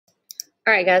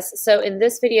Alright guys, so in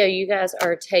this video you guys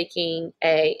are taking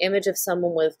a image of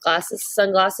someone with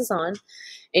sunglasses on,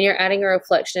 and you're adding a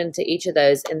reflection into each of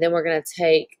those, and then we're going to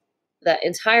take that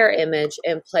entire image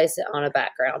and place it on a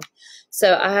background.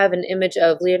 So I have an image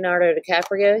of Leonardo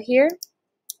DiCaprio here.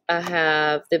 I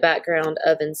have the background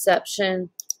of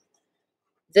Inception.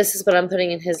 This is what I'm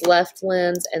putting in his left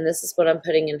lens, and this is what I'm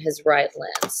putting in his right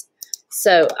lens.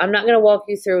 So I'm not going to walk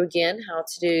you through again how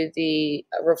to do the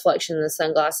reflection in the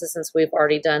sunglasses since we've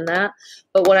already done that.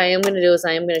 But what I am going to do is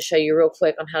I am going to show you real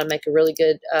quick on how to make a really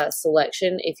good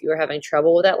selection if you were having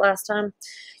trouble with that last time.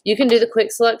 You can do the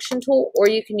quick selection tool, or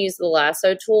you can use the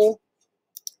lasso tool.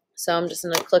 So I'm just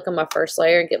going to click on my first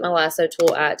layer and get my lasso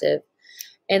tool active.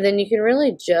 And then you can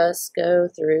really just go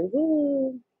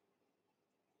through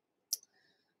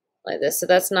like this. So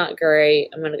that's not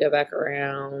great. I'm going to go back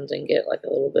around and get like a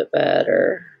little bit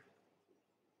better.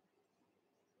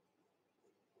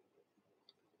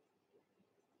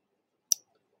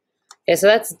 Okay, so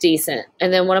that's decent.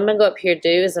 And then what I'm going to go up here do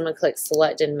is I'm going to click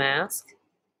Select and Mask.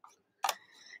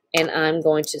 And I'm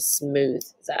going to smooth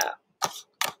that.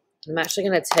 I'm actually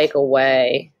going to take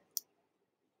away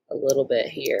a little bit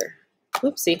here.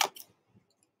 Oopsie.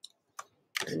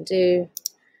 Undo.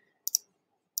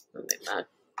 I'll make my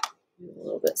a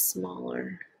little bit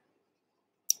smaller.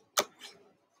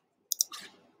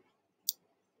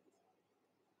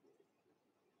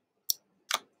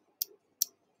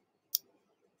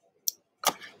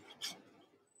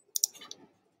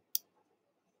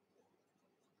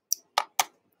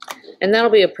 And that'll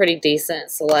be a pretty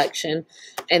decent selection.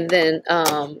 And then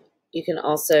you can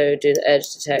also do the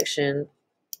edge detection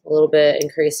a little bit,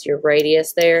 increase your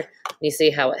radius there. And you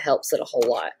see how it helps it a whole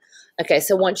lot. Okay,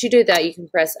 so once you do that, you can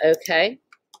press OK.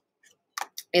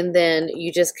 And then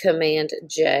you just Command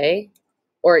J,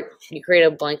 or you create a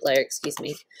blank layer, excuse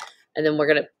me. And then we're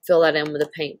going to fill that in with a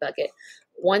paint bucket.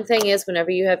 One thing is,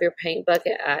 whenever you have your paint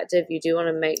bucket active, you do want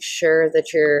to make sure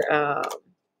that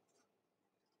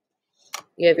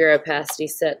you have your opacity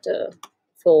set to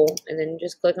full, and then you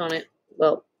just click on it.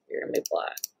 Well, you're going to be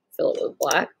black. Fill it with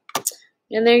black.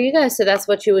 And there you go. So that's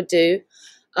what you would do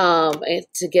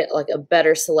to get like a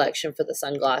better selection for the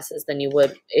sunglasses than you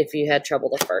would if you had trouble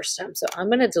the first time. So I'm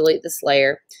going to delete this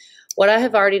layer. What I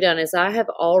have already done is I have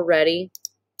already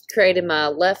created my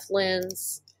left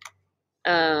lens,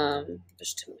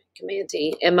 just Command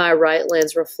D, and my right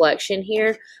lens reflection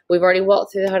here. We've already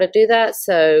walked through how to do that.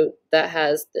 So that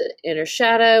has the inner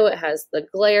shadow, it has the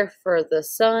glare for the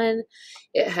sun,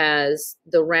 it has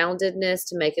the roundedness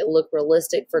to make it look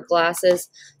realistic for glasses.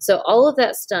 So all of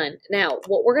that's done. Now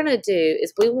what we're going to do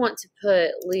is we want to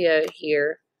put Leo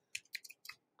here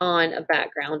on a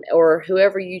background, or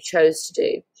whoever you chose to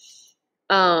do.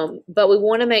 But we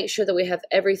want to make sure that we have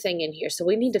everything in here. So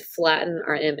we need to flatten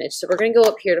our image. So we're going to go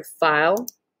up here to File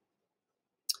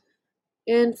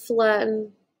and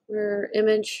flatten our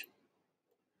image.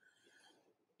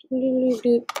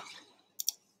 I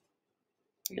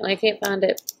can't find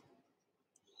it.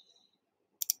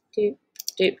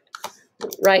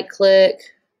 Right click.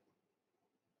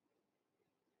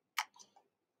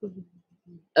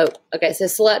 Oh, okay. So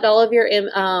select all of your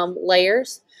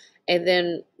layers, and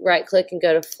then right click and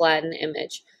go to flatten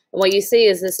image. And what you see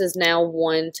is this is now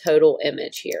one total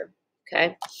image here.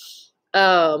 Okay.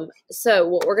 So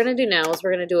what we're going to do now is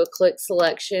we're going to do a quick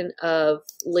selection of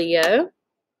Leo.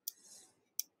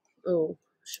 Oh,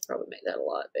 I should probably make that a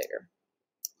lot bigger.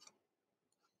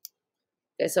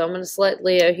 Okay, so I'm going to select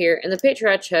Leo here. In the picture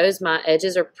I chose, my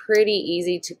edges are pretty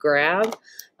easy to grab,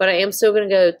 but I am still going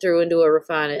to go through and do a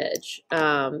refine edge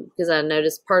because I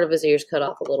noticed part of his ears cut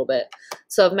off a little bit.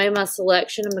 So I've made my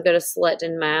selection. I'm going to go to Select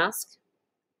and Mask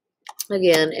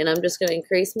again, and I'm just going to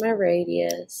increase my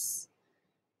radius,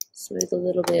 smooth a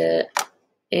little bit,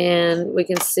 and we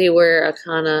can see where I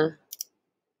kind of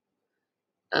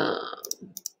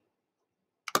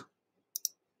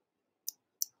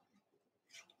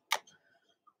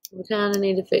we kind of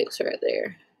need to fix right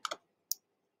there.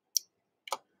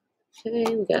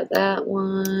 Okay, we got that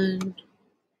one.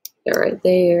 Got right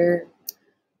there.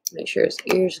 Make sure his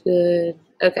ear's good.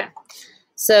 Okay.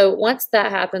 So once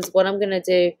that happens, what I'm going to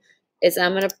do is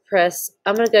I'm going to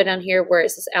go down here where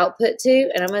it says Output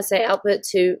To, and I'm going to say Output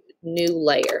to New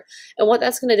Layer. And what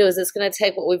that's going to do is it's going to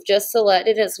take what we've just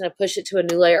selected and it's going to push it to a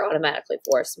new layer automatically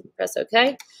for us. Press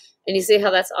OK. And you see how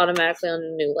that's automatically on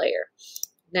a new layer.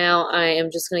 Now I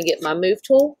am just going to get my Move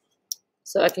tool.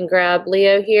 So I can grab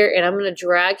Leo here, and I'm going to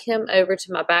drag him over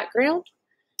to my background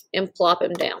and plop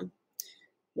him down.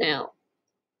 Now,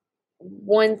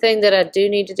 one thing that I do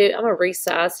need to do, I'm going to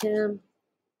resize him.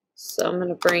 So I'm going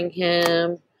to bring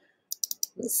him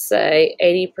let's say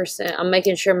 80%. I'm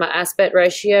making sure my aspect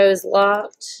ratio is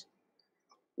locked.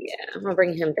 Yeah, I'm going to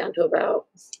bring him down to about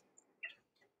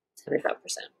 75%.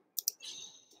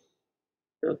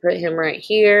 I'm going to put him right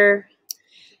here.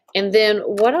 And then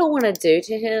what I want to do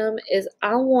to him is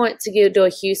I want to do a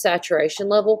hue saturation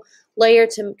level layer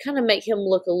to kind of make him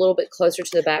look a little bit closer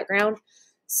to the background.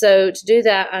 So to do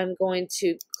that, I'm going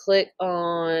to click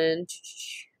on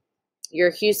your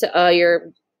hue,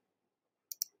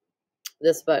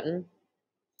 this button,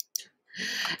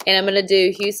 and I'm going to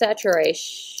do hue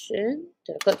saturation.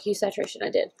 Did I click hue saturation? I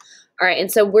did. All right,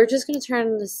 and so we're just going to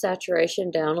turn the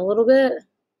saturation down a little bit.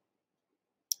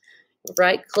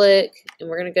 Right click, and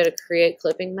we're going to go to create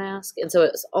clipping mask, and so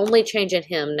it's only changing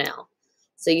him now.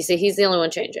 So you see he's the only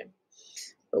one changing,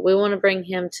 but we want to bring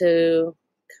him to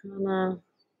kind of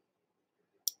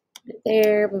right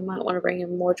there. We might want to bring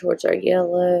him more towards our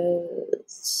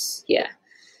yellows. Yeah,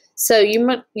 so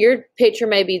your picture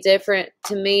may be different.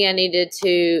 To me, I needed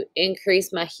to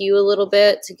increase my hue a little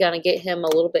bit to kind of get him a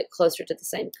little bit closer to the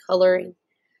same coloring,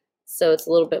 so it's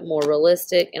a little bit more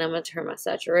realistic. And I'm going to turn my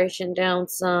saturation down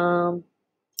some.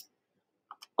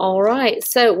 All right,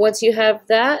 so once you have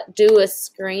that, do a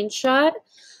screenshot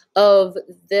of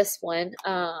this one.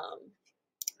 I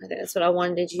think that's what I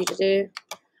wanted you to do.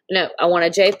 No, I want a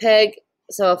JPEG,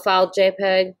 so a file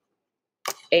JPEG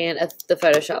and the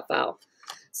Photoshop file.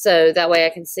 So that way I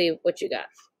can see what you got.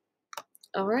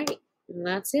 All right, and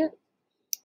that's it.